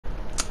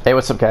Hey,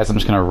 what's up guys? I'm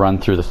just going to run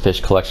through the fish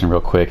collection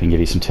real quick and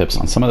give you some tips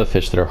on some of the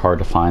fish that are hard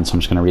to find. So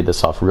I'm just going to read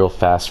this off real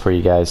fast for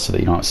you guys so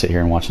that you don't sit here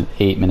and watch an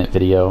 8-minute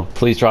video.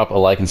 Please drop a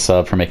like and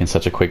sub for making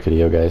such a quick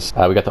video, guys.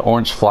 We got the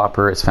orange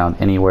flopper. It's found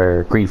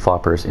anywhere. Green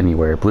flopper is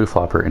anywhere. Blue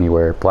flopper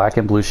anywhere. Black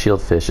and blue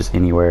shieldfish is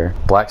anywhere.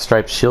 Black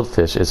striped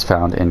shieldfish is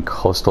found in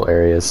coastal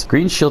areas.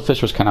 Green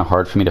shieldfish was kind of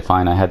hard for me to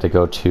find. I had to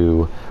go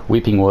to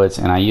Weeping Woods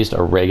and I used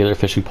a regular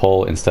fishing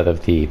pole instead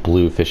of the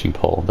blue fishing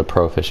pole, the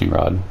pro fishing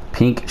rod.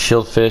 Pink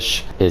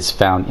shieldfish is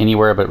found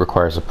anywhere, but it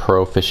requires a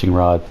pro fishing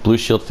rod. Blue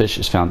shieldfish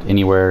is found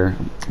anywhere.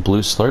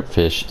 Blue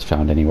slurpfish is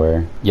found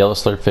anywhere. Yellow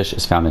slurpfish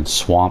is found in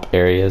swamp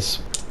areas.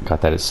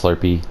 Got that as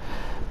Slurpee.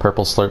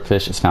 Purple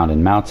slurpfish is found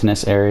in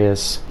mountainous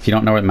areas. If you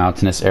don't know what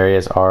mountainous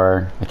areas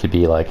are, it could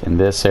be like in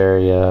this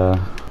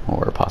area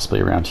or possibly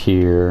around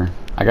here.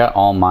 I got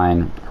all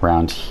mine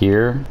around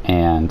here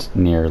and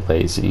near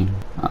Lazy.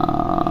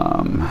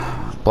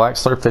 Black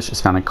slurpfish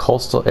is found in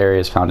coastal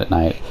areas found at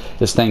night.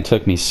 This thing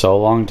took me so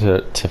long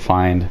to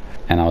find,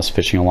 and I was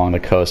fishing along the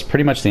coast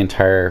pretty much the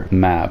entire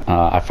map.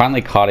 I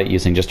finally caught it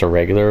using just a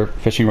regular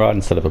fishing rod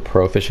instead of a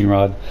pro fishing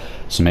rod,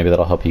 so maybe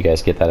that'll help you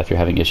guys get that if you're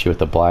having issue with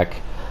the black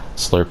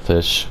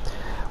slurpfish.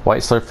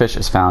 White slurpfish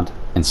is found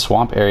in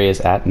swamp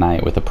areas at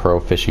night with a pro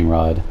fishing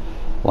rod.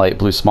 Light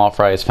blue small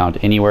fry is found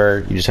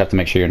anywhere. You just have to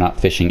make sure you're not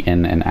fishing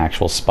in an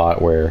actual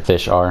spot where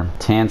fish are.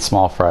 Tan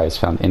small fry is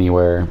found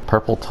anywhere.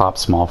 Purple top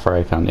small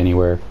fry found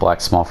anywhere. Black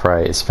small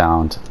fry is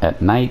found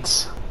at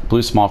night.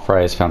 Blue small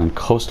fry is found in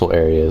coastal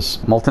areas.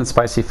 Molten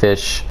spicy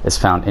fish is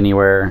found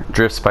anywhere.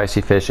 Drift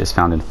spicy fish is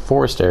found in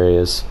forest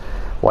areas.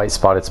 White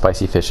spotted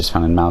spicy fish is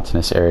found in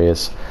mountainous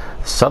areas.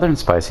 Southern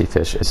spicy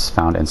fish is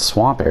found in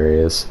swamp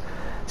areas.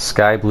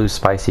 Sky blue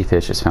spicy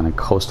fish is found in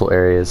coastal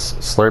areas.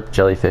 Slurp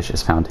jellyfish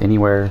is found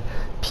anywhere.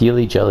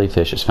 Peely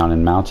jellyfish is found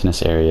in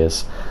mountainous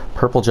areas.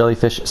 Purple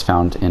jellyfish is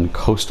found in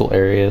coastal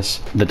areas.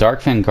 The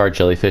dark vanguard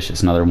jellyfish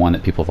is another one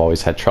that people have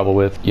always had trouble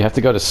with. You have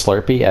to go to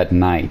Slurpee at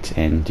night,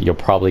 and you'll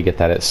probably get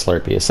that at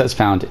Slurpee. It says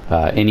found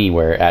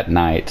anywhere at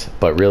night,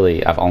 but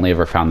really I've only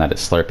ever found that at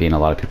Slurpee, and a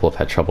lot of people have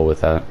had trouble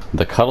with that.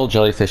 The cuddle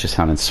jellyfish is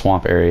found in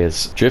swamp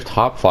areas. Drift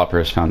hop flopper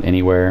is found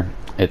anywhere.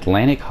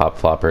 Atlantic hop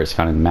flopper is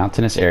found in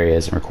mountainous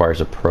areas and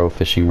requires a pro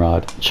fishing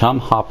rod. Chum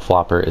hop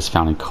flopper is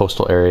found in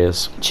coastal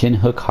areas. Chin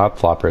hook hop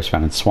flopper is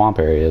found in swamp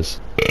areas.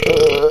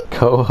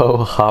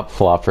 Coho hop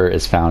flopper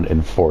is found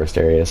in forest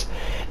areas.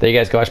 There you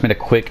guys go. I just made a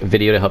quick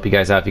video to help you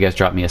guys out. If you guys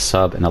drop me a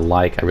sub and a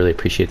like, I really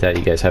appreciate that.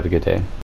 You guys have a good day.